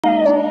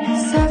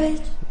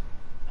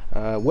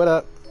What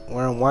up?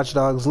 We're on Watch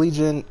Dogs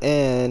Legion,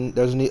 and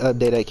there's a new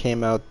update that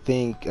came out, I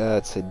think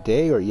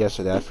today or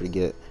yesterday, I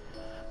forget.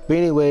 But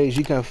anyways,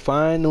 you can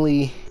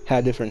finally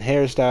have different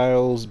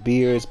hairstyles,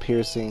 beards,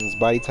 piercings,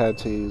 body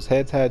tattoos,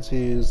 head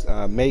tattoos,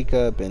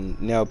 makeup, and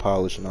nail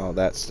polish, and all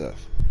that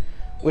stuff,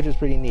 which is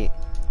pretty neat.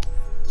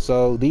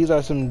 So these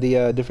are some of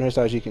the different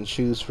hairstyles you can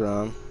choose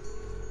from.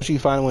 Once you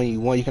find one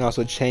you want, you can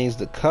also change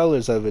the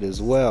colors of it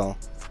as well,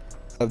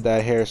 of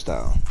that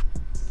hairstyle.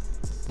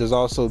 There's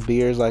also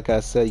beards, like I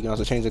said, you can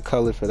also change the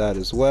color for that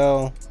as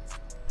well.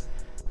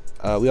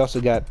 We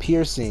also got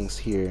piercings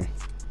here.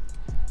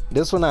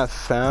 This one I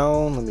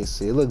found, let me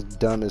see, it looks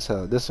dumb as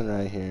hell. This one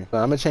right here. But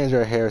I'm gonna change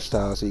our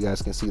hairstyle so you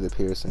guys can see the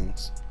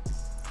piercings.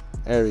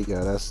 There we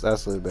go, that's a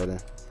little better.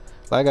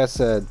 Like I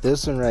said,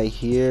 this one right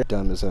here,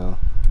 dumb as hell.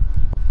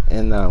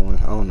 And that one,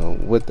 I don't know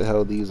what the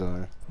hell these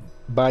are.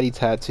 Body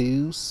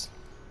tattoos.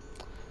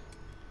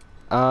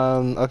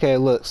 Okay,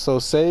 look, so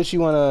say if you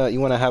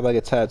wanna have like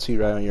a tattoo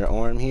right on your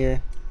arm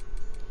here.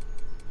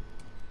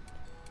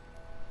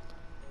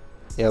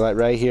 Yeah, like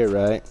right here,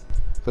 right?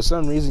 For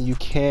some reason you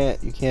can't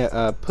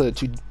put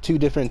two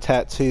different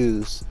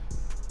tattoos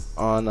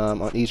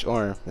on each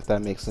arm, if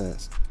that makes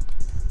sense.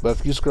 But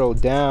if you scroll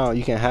down,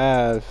 you can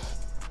have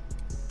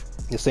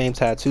the same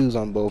tattoos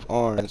on both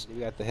arms. You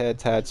got the head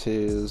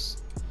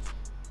tattoos.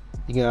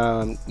 You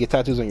can get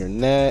tattoos on your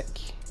neck,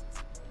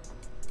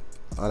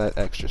 all that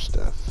extra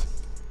stuff.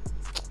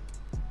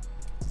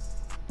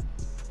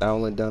 That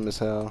one look dumb as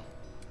hell.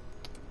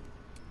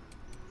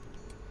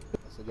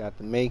 Also got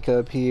the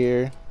makeup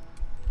here.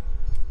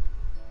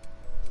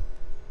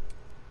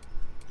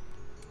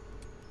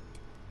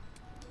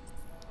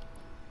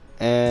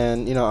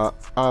 And you know,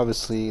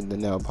 obviously the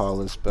nail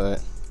polish,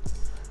 but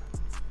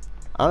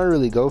I don't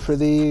really go for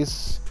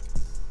these.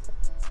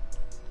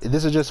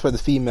 This is just for the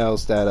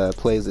females that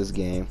plays this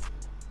game.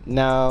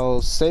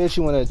 Now, say if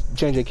you want to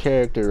change a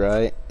character,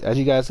 right? As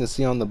you guys can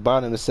see on the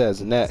bottom, it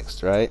says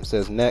next, right? It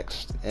says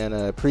next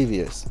and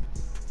previous.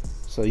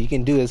 So you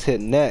can do is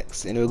hit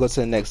next, and it will go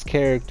to the next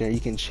character. You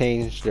can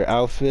change their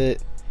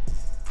outfit,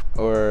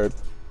 or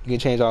you can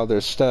change all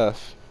their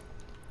stuff.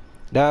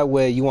 That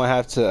way, you won't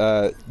have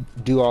to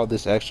do all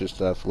this extra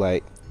stuff,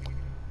 like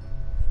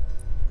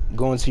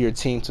go into your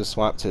team to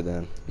swap to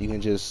them. You can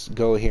just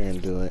go here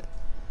and do it.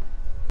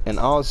 And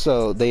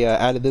also, they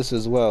added this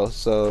as well.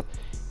 So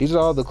these are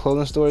all the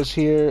clothing stores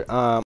here.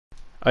 Oh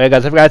yeah,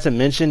 guys, I forgot to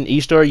mention,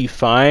 each store you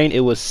find,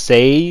 it will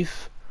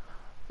save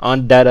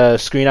on that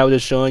screen I was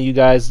just showing you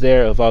guys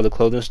there of all the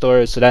clothing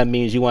stores. So that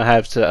means you won't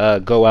have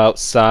to go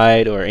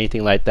outside or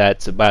anything like that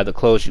to buy the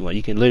clothes you want.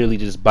 You can literally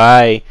just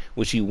buy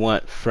what you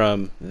want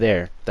from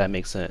there, if that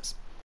makes sense.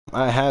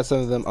 I had some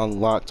of them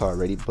unlocked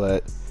already,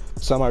 but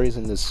for some odd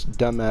reason this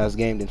dumbass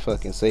game didn't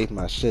fucking save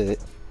my shit.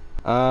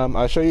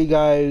 I'll show you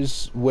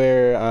guys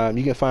where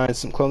you can find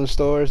some clothing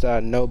stores that I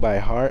know by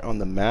heart on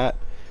the map.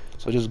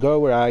 So just go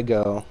where I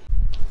go.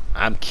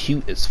 I'm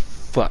cute as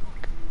fuck.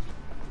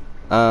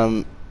 If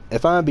I'm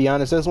gonna be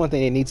honest, that's one thing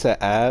they need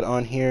to add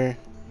on here.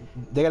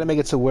 They gotta make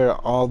it to where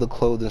all the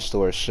clothing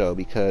stores show,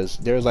 because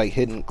there's like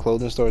hidden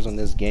clothing stores on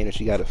this game that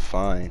you gotta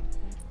find.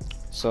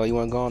 So you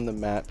wanna go on the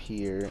map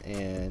here,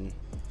 and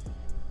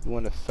you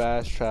wanna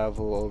fast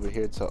travel over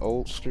here to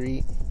Old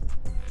Street.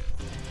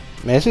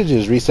 Man, it should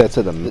just reset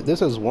to the.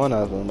 This is one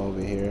of them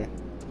over here.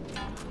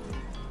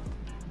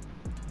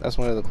 That's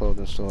one of the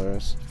clothing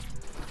stores.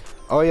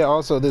 Oh yeah,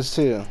 also this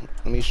too.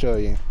 Let me show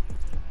you.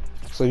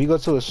 So if you go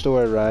to a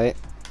store, right,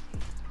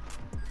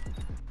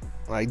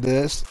 like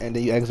this, and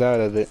then you exit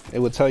out of it, it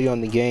will tell you on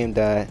the game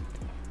that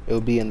it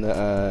will be in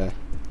the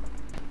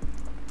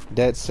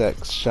dead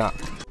sex shop.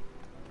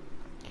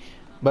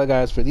 But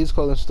guys, for these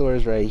clothing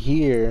stores right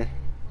here,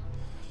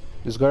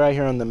 just go right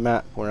here on the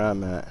map where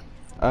I'm at.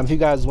 If you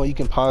guys want, you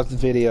can pause the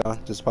video.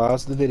 Just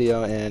pause the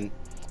video and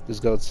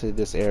just go to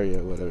this area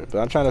or whatever. But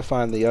I'm trying to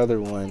find the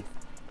other one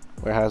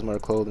where it has more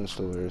clothing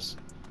stores.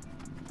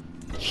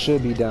 It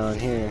should be down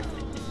here.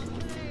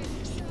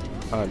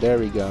 Oh, there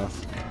we go.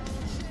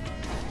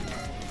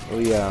 Oh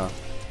yeah.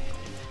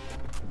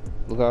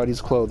 Look at all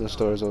these clothing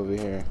stores over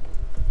here.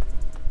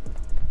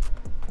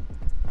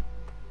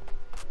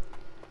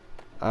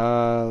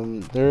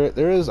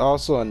 There is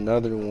also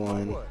another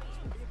one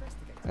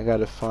I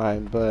gotta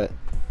find, but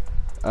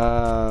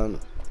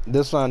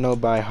this one I know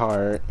by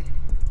heart.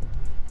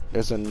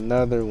 There's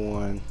another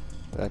one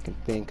that I can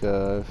think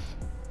of.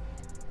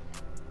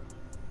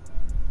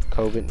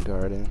 Covent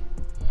Garden.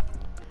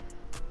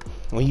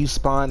 When you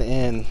spawn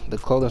in, the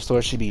clothing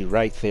store should be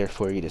right there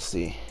for you to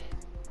see.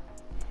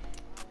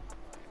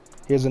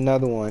 Here's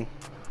another one.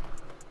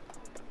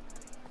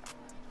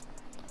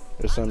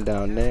 There's some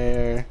down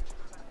there,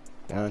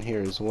 down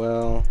here as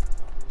well.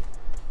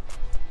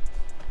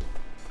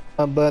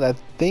 But I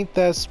think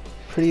that's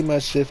pretty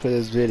much it for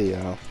this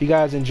video. If you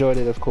guys enjoyed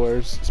it, of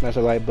course, smash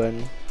the like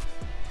button.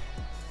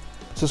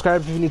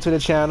 Subscribe if you're new to the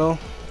channel.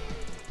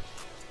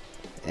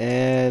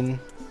 And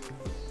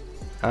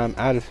I'm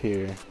out of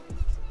here.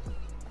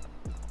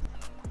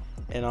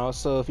 And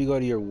also, if you go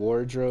to your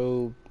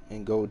wardrobe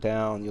and go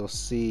down, you'll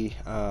see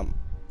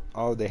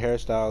all the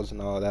hairstyles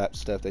and all that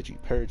stuff that you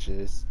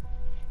purchase,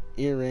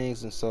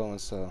 earrings and so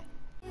and so.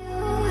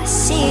 A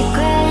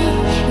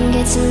secret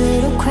gets a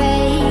little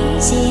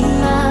crazy in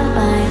my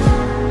mind.